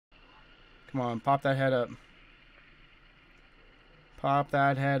Come on, pop that head up. Pop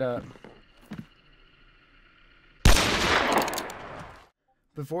that head up.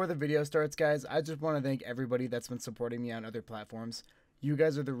 Before the video starts, guys, I just want to thank everybody that's been supporting me on other platforms. You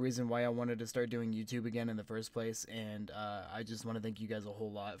guys are the reason why I wanted to start doing YouTube again in the first place, and I just want to thank you guys a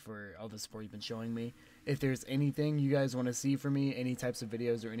whole lot for all the support you've been showing me. If there's anything you guys want to see from me, any types of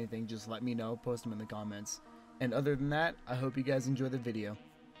videos or anything, just let me know, post them in the comments. And other than that, I hope you guys enjoy the video.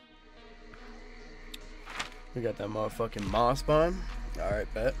 We got that motherfucking moss bomb.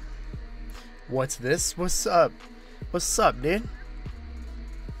 Alright, bet. What's this? What's up? What's up, dude?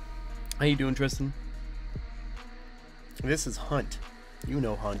 How you doing, Tristan? This is Hunt. You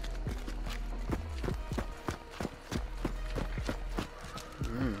know Hunt.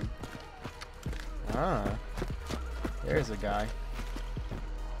 Ah. There's a guy.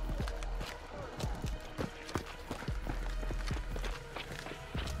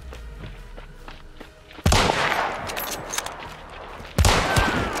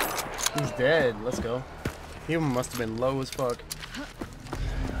 He's dead. Let's go. He must have been low as fuck.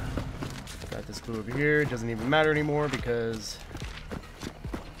 Got this clue over here. It doesn't even matter anymore because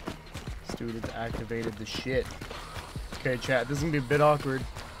this dude has activated the shit. Okay, chat. This is gonna be a bit awkward.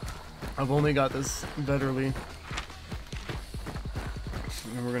 I've only got this literally.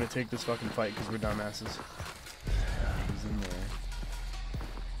 And we're gonna take this fucking fight because we're dumbasses. He's in there.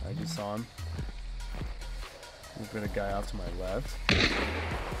 I just saw him. We've got a guy off to my left.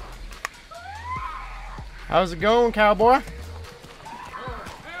 How's it going, cowboy?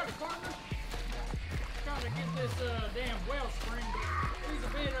 Howdy, partner. Trying to get this damn wellspring.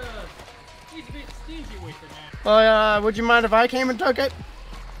 He's a bit stingy with it now. Would you mind if I came and took it?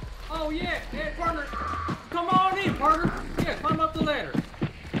 Oh yeah, hey partner. Come on in, partner. Yeah, climb up the ladder.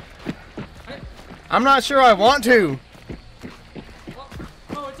 Hey. I'm not sure I want to.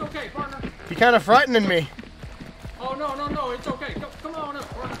 Oh, it's okay, partner. You're kind of frightening me. Oh no, it's okay. Come on up,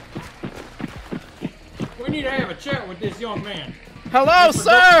 partner. We need to have a chat with this young man. Hello,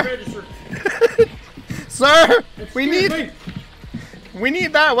 sir. Sir, we need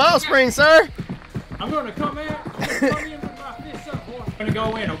that wellspring, sir. I'm gonna come in. Come in with my fists up, boy. I'm gonna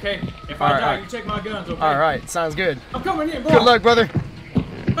go in, okay? If I die, you take my guns, okay? All right, sounds good. I'm coming in, boy. Good luck, brother.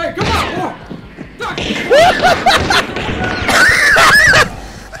 Hey, come on, boy.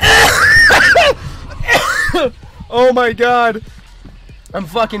 Oh my god, I'm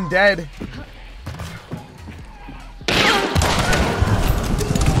fucking dead.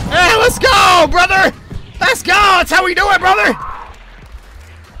 Hey, let's go, brother! Let's go! That's how we do it, brother!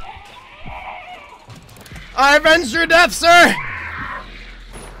 I avenged your death, sir!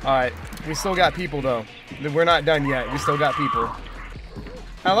 Alright, we still got people, though. We're not done yet. We still got people.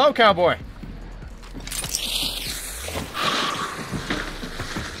 Hello, cowboy.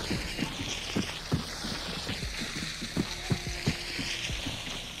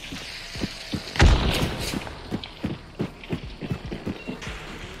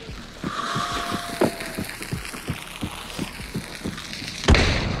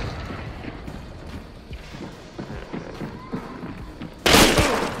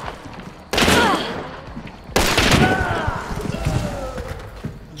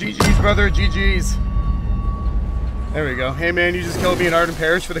 GG's, brother. GG's. There we go. Hey, man, you just killed me in Arden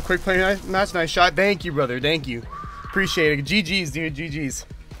Parish for the quick play match. Nice shot. Thank you, brother. Thank you. Appreciate it. GG's, dude. GG's.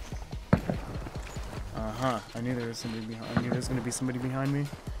 I knew there was somebody behind. I knew there was going to be somebody behind me.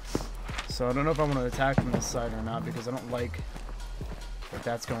 So I don't know if I want to attack from this side or not because I don't like what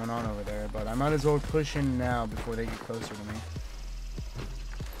that's going on over there. But I might as well push in now before they get closer to me.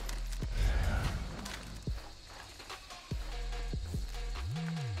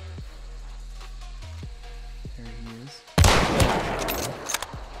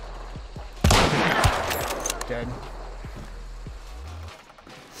 Dead.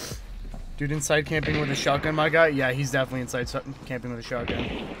 Dude inside camping with a shotgun, my guy? Yeah, he's definitely inside camping with a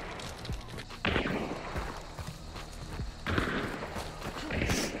shotgun.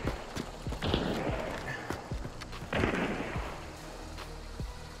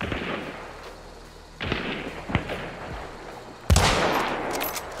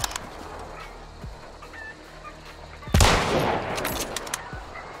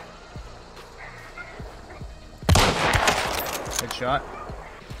 Headshot.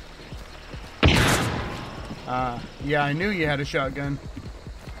 Yeah, I knew you had a shotgun.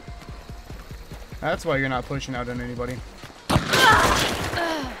 That's why you're not pushing out on anybody.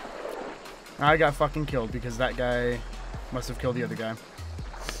 I got fucking killed because that guy must have killed the other guy.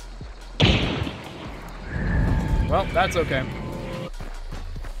 Well, that's okay.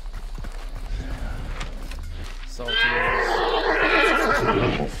 Salty.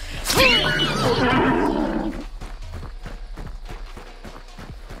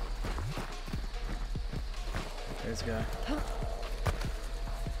 There's a guy.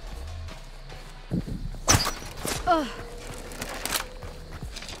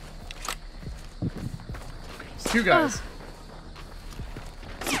 It's two guys.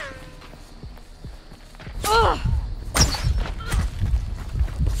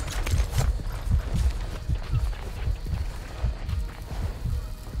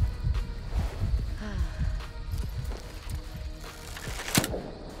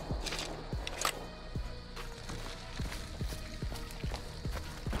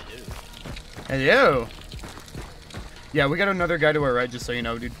 Hello. Yeah, we got another guy to our right, just so you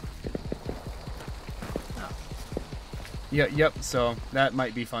know, dude. Oh. Yeah, yep, so that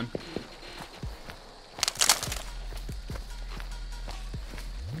might be fun.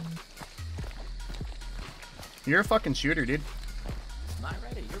 You're a fucking shooter, dude. My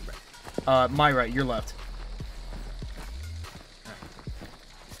right or your right? My right, your left.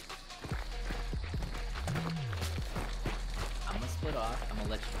 I'm gonna split off. I'm gonna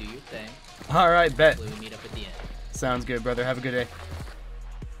let you do your thing. Alright, bet. Hopefully we meet up at the end. Sounds good, brother. Have a good day.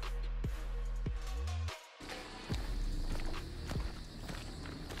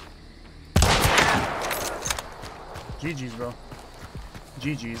 GG's, bro.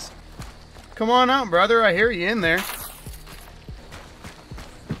 GG's. Come on out, brother. I hear you in there.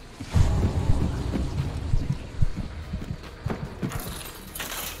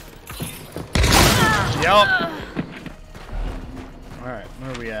 Yep. Alright,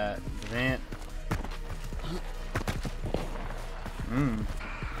 where are we at? Vant.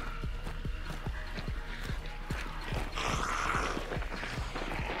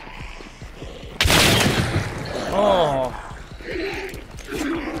 Oh.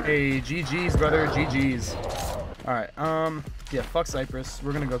 Hey, GG's, brother. GG's. Alright, yeah, fuck Cypress.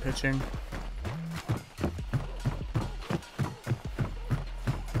 We're gonna go pitching.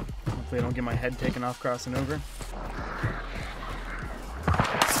 Hopefully I don't get my head taken off crossing over.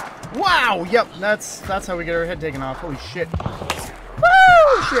 Wow! Yep, that's how we get our head taken off. Holy shit.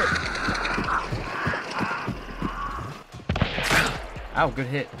 Woo! Shit! Ow, good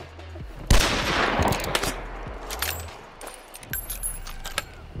hit.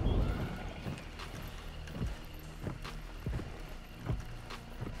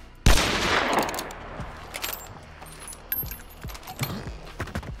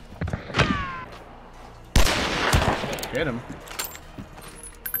 Get him.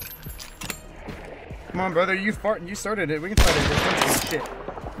 Come on, brother. You started it. We can fight it. Distance. Shit.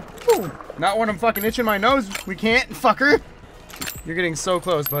 Ooh. Not when I'm fucking itching my nose. We can't, fucker. You're getting so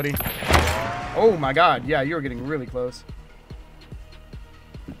close, buddy. Oh my god. Yeah, you were getting really close.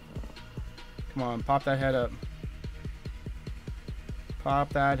 Come on, pop that head up.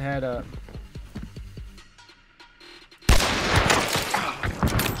 Pop that head up.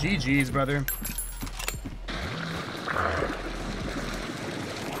 GG's, brother.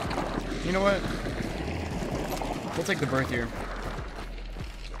 You know what? We'll take the berth here.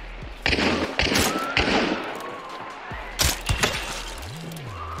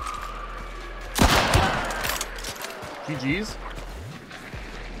 GG's.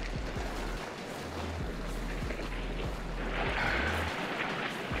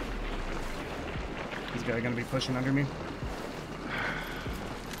 This guy gonna be pushing under me.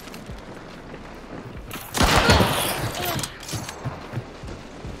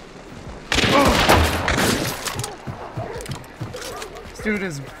 This dude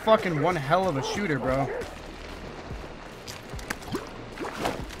is fucking one hell of a shooter, bro.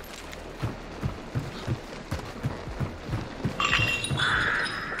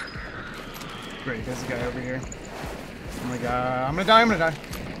 Great, there's a guy over here. Oh my god, I'm gonna die, I'm gonna die.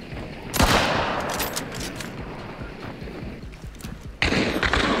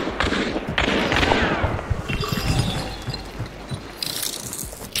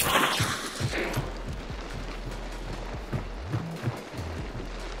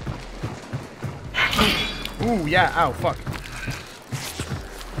 Ooh, yeah, ow, fuck.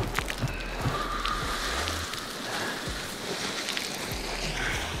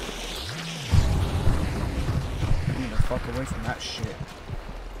 I need to fuck away from that shit.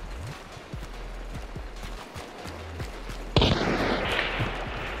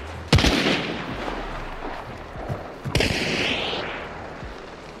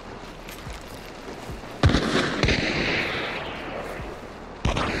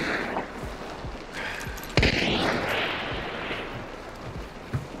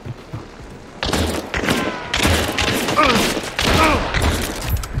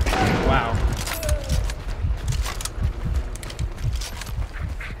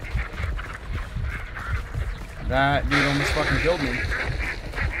 That dude almost fucking killed me.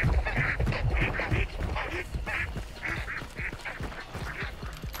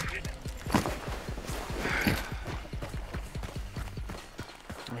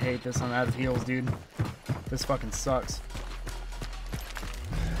 I hate this. I'm out of heals, dude. This fucking sucks.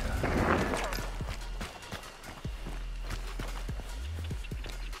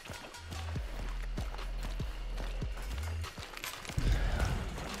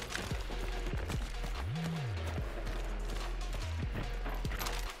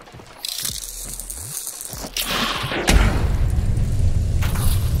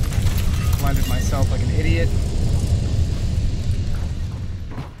 Blinded myself like an idiot.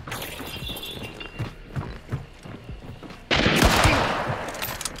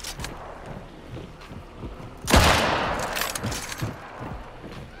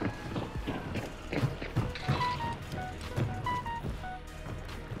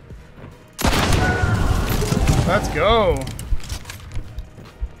 Let's go.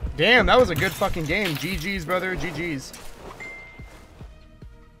 Damn, that was a good fucking game. GG's, brother. GG's.